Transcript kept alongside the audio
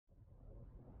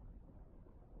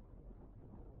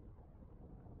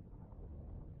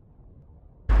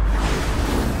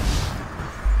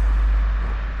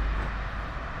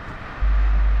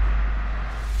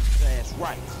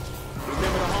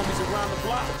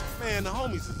Man, the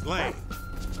homies is lame.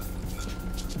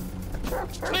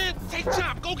 Man, hey,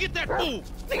 Chop, go get that fool.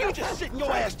 Nigga, you just sitting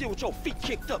your ass there with your feet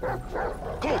kicked up.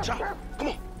 Come on, Chop. Come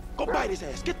on. Go bite his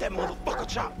ass. Get that motherfucker,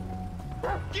 Chop.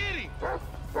 Get him.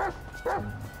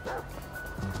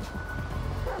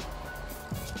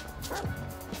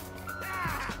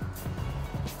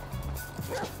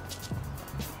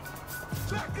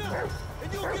 Back up,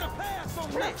 and you'll get a pass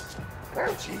on this.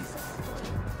 Oh, Jesus.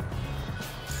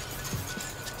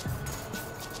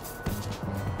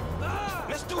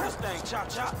 Let's do this thing, Chop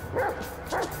Chop.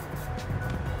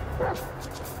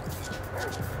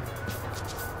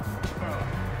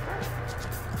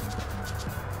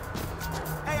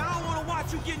 Hey, I don't want to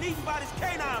watch you getting eaten by this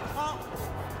canine, punk.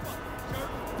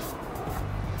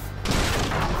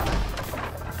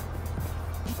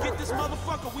 You get this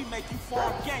motherfucker, we make you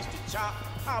farm gangster, Chop.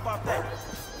 How about that?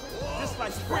 Just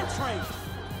like sprint training.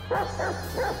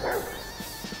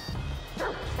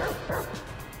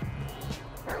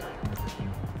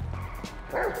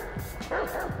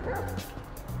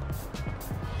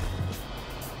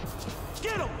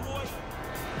 Get him, boy!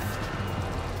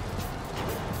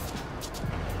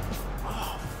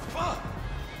 Oh, fuck!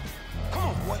 Come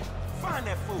on, boy. Find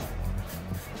that fool.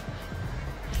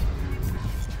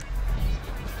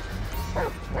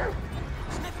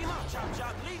 Sniff him out, Chop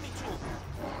Chop. Lead me to him.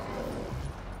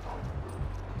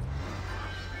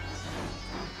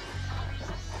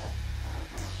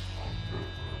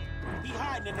 He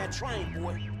hiding in that train,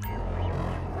 boy.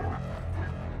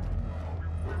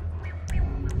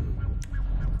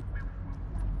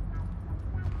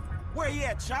 Where he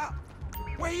at, Chop?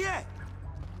 Where he at?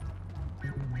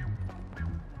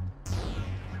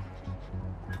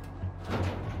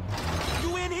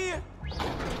 You in here?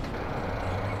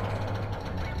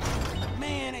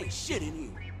 Man, ain't shit in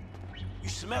here. You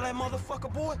smell that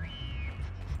motherfucker, boy?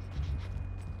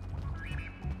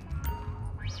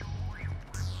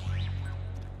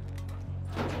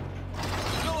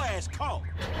 Your ass caught.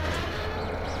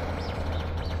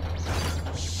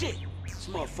 Shit, this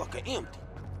motherfucker empty.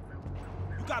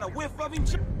 You got a whiff of him,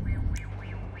 Chop?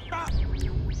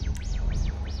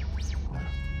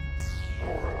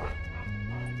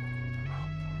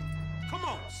 Come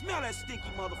on, smell that stinky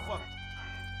motherfucker.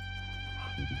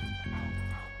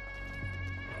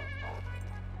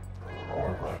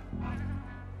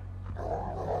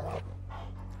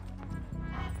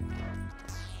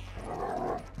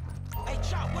 Hey,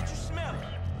 Chop, what you smelling?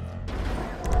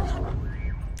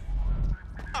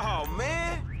 Oh,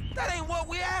 man, that ain't what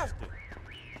we after.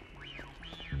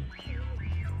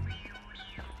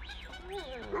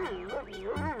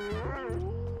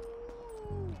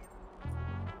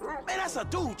 Man, that's a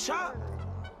dude, Chop.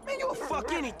 Man, you'll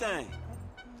fuck anything.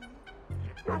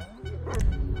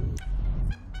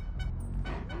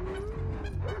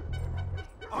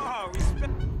 Oh,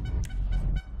 respect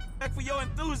for your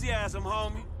enthusiasm,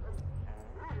 homie.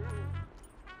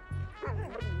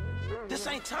 This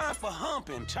ain't time for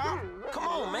humping, Chop. Come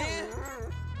on, man.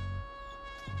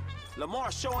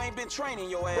 Lamar sure ain't been training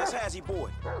your ass, has he, boy?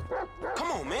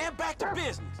 Come on, man, back to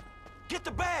business. Get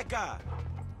the bad guy.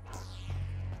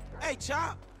 Hey,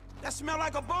 Chop, that smell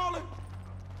like a baller?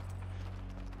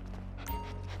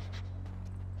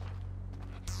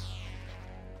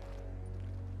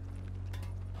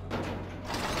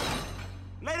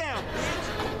 Lay down, bitch.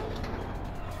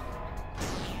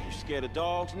 You scared of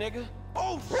dogs, nigga?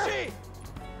 Oh, shit!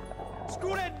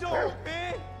 Screw that dog,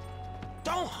 man!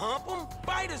 Don't hump him.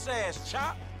 Bite his ass,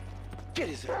 Chop. Get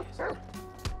his ass.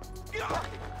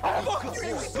 Fuck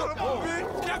you, son of a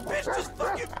bitch! That bitch just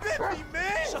fucking bit me,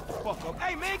 man! Shut the fuck up.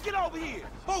 Hey, man, get over here.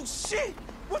 Oh, shit!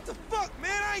 What the fuck,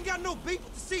 man? I ain't got no beef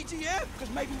with the CGF. Because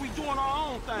maybe we doing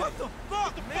our own thing. What the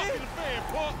fuck, man? Fuck in the fan,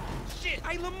 punk. Shit.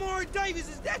 Hey, Lamar Davis,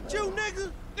 is that you,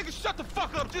 nigga? Nigga, shut the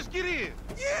fuck up. Just get in.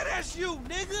 Yeah, that's you,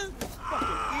 nigga.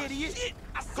 Fucking idiot. Shit.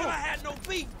 I said I had no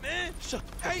beef, man. Shut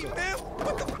the fuck Hey, up. man,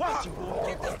 what the fuck?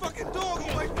 Get this fucking dog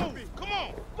away from me. Come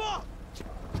on. Fuck.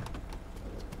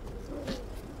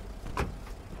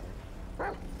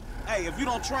 Hey, if you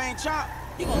don't train Chop,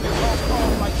 he gonna get lost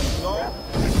off like you, dog.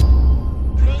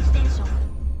 PlayStation